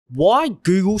why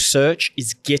Google search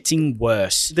is getting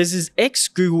worse. There's this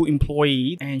ex-Google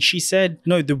employee and she said,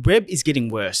 no, the web is getting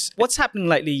worse. What's happening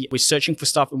lately, we're searching for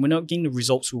stuff and we're not getting the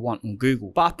results we want on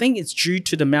Google. But I think it's due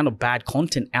to the amount of bad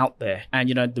content out there and,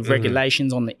 you know, the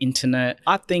regulations on the internet.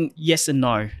 I think yes and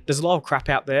no. There's a lot of crap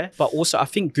out there, but also I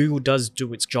think Google does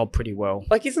do its job pretty well.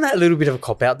 Like, isn't that a little bit of a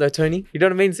cop-out though, Tony? You know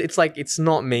what I mean? It's like, it's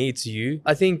not me, it's you.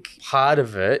 I think part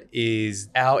of it is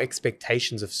our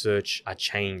expectations of search are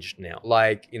changed now.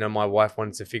 Like, you know, my wife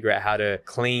wanted to figure out how to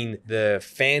clean the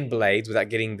fan blades without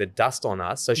getting the dust on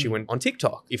us. So she went on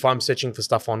TikTok. If I'm searching for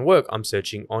stuff on work, I'm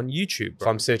searching on YouTube. If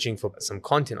I'm searching for some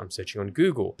content, I'm searching on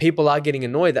Google. People are getting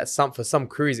annoyed that for some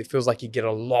queries, it feels like you get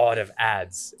a lot of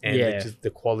ads and the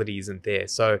quality isn't there.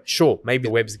 So sure, maybe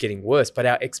the web's getting worse, but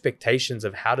our expectations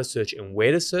of how to search and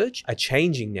where to search are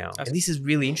changing now. And this is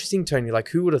really interesting, Tony. Like,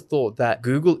 who would have thought that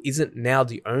Google isn't now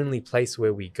the only place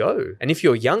where we go? And if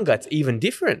you're younger, it's even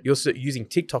different. You're using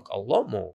TikTok a lot more.